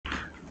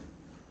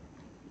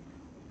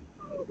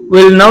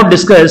we'll now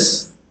discuss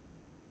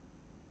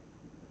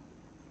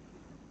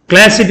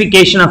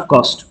classification of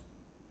cost.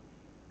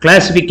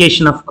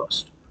 Classification of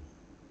cost.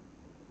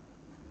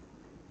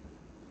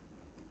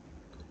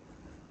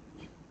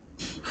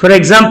 For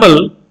example,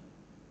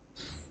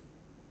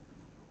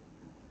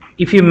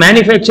 if you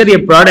manufacture a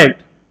product,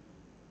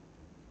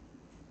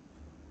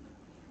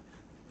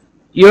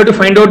 you have to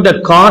find out the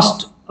cost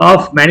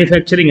of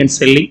manufacturing and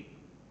selling.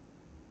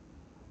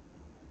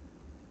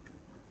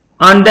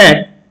 On that,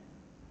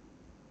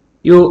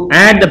 you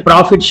add the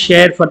profit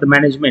share for the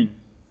management,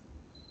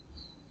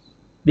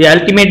 the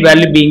ultimate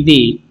value being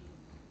the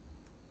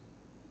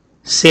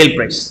sale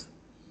price.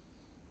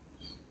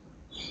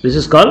 This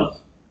is called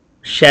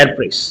share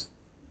price.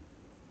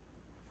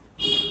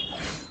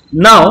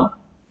 Now,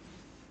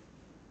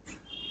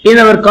 in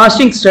our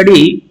costing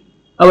study,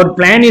 our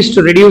plan is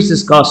to reduce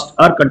this cost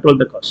or control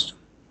the cost.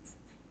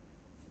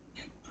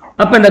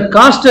 Up in the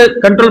cost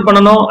control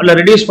panano or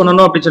reduce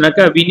panano,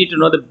 we need to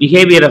know the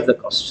behavior of the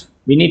cost.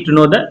 We need to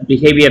know the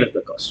behavior of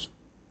the cost.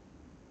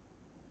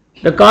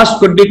 The cost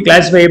could be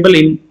classifiable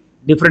in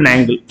different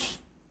angle.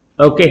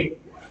 Okay.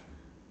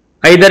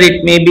 Either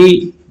it may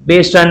be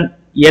based on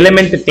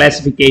element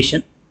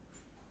classification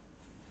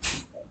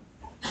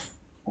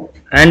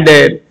and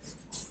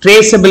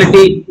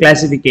traceability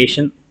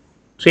classification,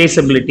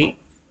 traceability,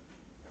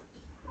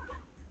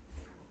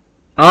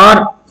 or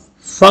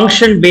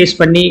function based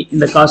பண்ணி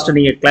இந்த cost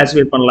நீங்க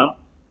classify பண்ணலாம்.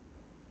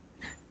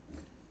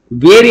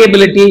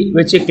 Variability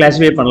வச்சு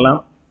classify பண்ணலாம்.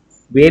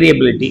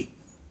 Variability.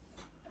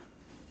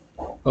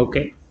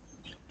 Okay.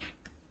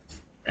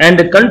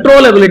 And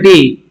controllability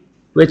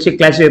வச்சு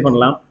classify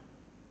பண்ணலாம்.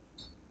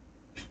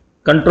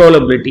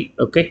 Controllability.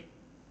 Okay.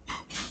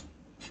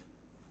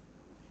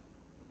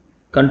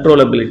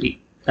 Controllability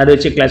அதை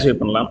வச்சு கிளாசிஃபை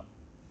பண்ணலாம்.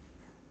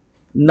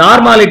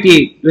 நார்மாலிட்டி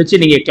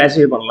வச்சு நீங்க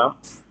கிளாசிஃபை பண்ணலாம்.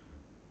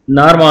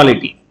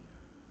 Normality.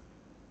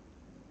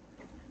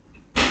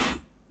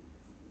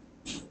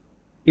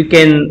 You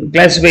can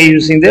classify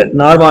using the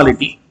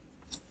normality.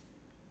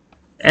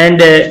 And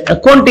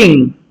accounting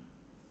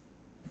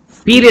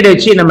period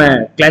வச்சு நம்ம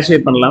classify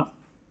பண்ணலாம்.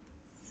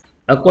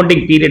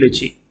 Accounting period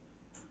வச்சு.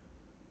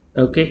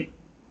 Okay.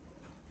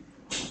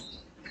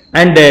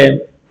 And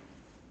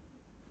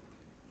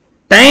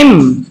time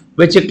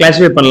வச்சு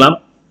classify பண்ணலாம்.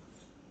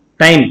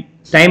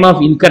 Time of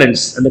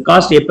incurrence. அந்த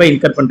cost எப்ப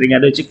incur பண்றீங்க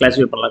அதை வச்சு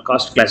classify பண்ணலாம்.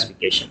 Cost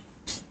classification.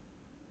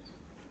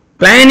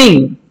 Planning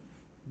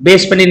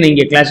பேஸ் பண்ணி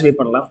நீங்க கிளாசிஃபை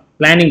பண்ணலாம்.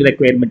 பிளானிங்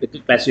ரெக்வயர்மெண்ட்டுக்கு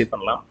கிளாசிஃபை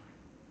பண்ணலாம்.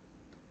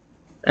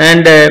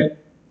 And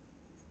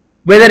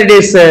whether it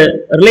is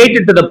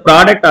related to the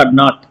product or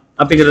not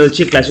அப்படிங்கிறத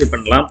வச்சு கிளாசிஃபை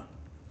பண்ணலாம்.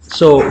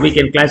 So we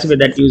can classify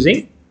that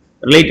using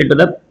related to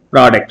the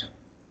product.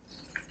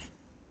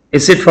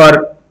 Is it for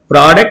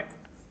product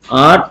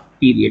or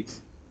period?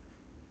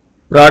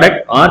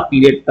 Product or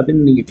period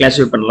அப்படின்னு நீங்க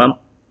classify பண்ணலாம்.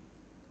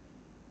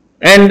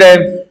 And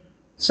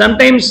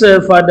sometimes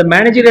for the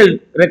managerial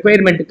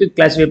ரெக்வயர்மெண்ட்டுக்கு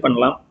classify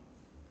பண்ணலாம்.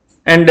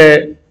 And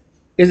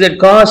is the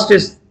cost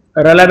is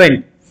relevant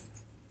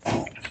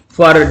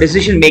for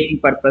decision making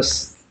purpose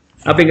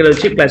அப்படிங்கறத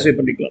வச்சு classify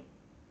பண்ணிக்கலாம்.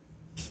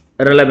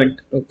 relevant.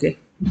 Okay,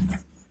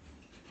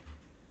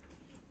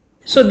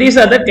 so these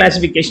are the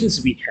classifications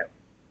we have.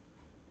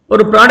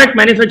 ஒரு product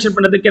manufacture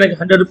பண்ணதுக்கு எனக்கு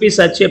 100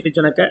 rupees ஆச்சு அப்படி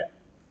சொன்னாக்க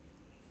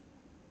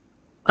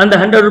அந்த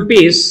 100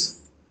 rupees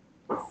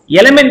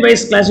element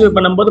wise classify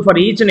பண்ணும்போது for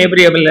each and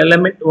every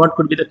element what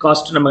could be the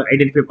cost நம்ம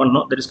ஐடென்டிஃபை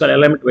பண்ணனும். that is called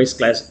element wise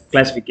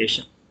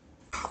classification.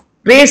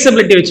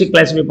 Traceability which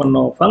classify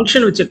பண்ணோம்,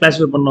 function which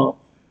classify பண்ணோம்.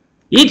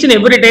 Each and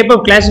every type of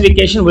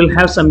classification will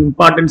have some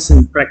importance in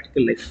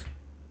practical life.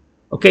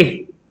 Okay,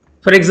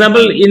 for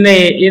example,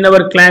 in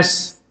our class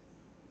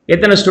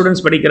எத்தனை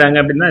students படிக்கிறாங்க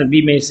அப்படின்னா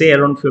we may say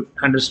around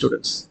 100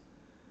 students.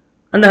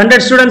 அந்த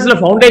 100 ஸ்டூடெண்ட்ஸ்ல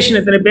foundation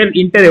எத்தனை பேர்,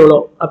 inter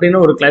எவ்வளோ அப்படின்னு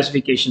ஒரு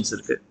கிளாசிஃபிகேஷன்ஸ்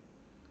இருக்கு.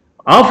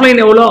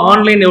 ஆஃப்லைன் எவ்வளோ,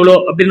 ஆன்லைன் எவ்வளோ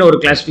அப்படின்னு ஒரு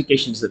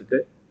கிளாசிஃபிகேஷன்ஸ் இருக்கு.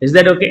 Is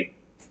that okay?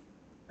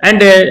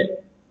 And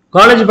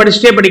college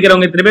படிச்சுட்டே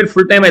படிக்கிறவங்க எத்தனை பேர்,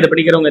 ஃபுல் டைம் இதை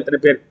படிக்கிறவங்க எத்தனை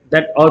பேர்,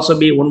 that also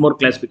be one more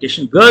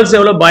classification. Girls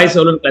எவ்வளோ, பாய்ஸ்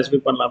எவ்வளோன்னு கிளாசிஃபை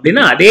பண்ணலாம்.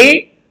 அப்படின்னா அதே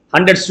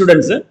 100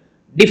 ஸ்டூடெண்ட்ஸ்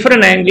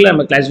டிஃப்ரெண்ட் ஆங்கிள்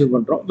நம்ம கிளாசிஃபை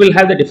பண்றோம். Will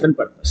have the different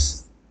purpose.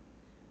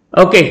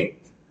 Okay,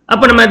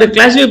 அப்போ நம்ம அதை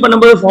கிளாசிஃபை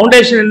பண்ணும்போது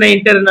ஃபவுண்டேஷன் என்ன,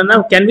 இன்டர் என்னன்னா,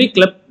 can we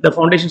club the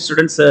foundation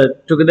students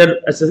together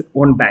as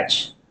one batch?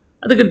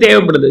 அதுக்கு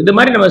தேவைப்படுது. இது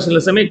மாதிரி நம்ம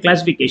சில சமயம்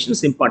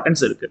கிளாசிஃபிகேஷன்ஸ்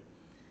இம்பார்ட்டன்ஸ் இருக்கு.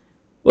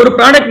 ஒரு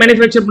ப்ராடக்ட்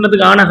மேனுஃபேக்சர்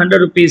பண்ணதுக்கு ஆன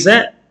 100 rupees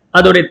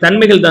அதோடைய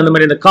தன்மைகள் தகுந்த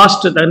மாதிரி, அந்த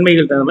காஸ்ட்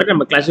தன்மைகள் தகுந்த மாதிரி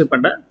நம்ம கிளாசிஃபை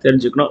பண்ண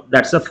தெரிஞ்சுக்கணும்.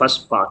 That's the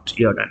first part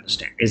you have to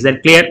understand. Is that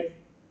clear?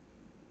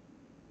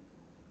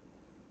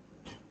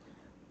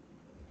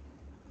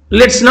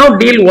 Let's நவ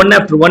deal one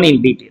after one in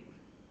detail.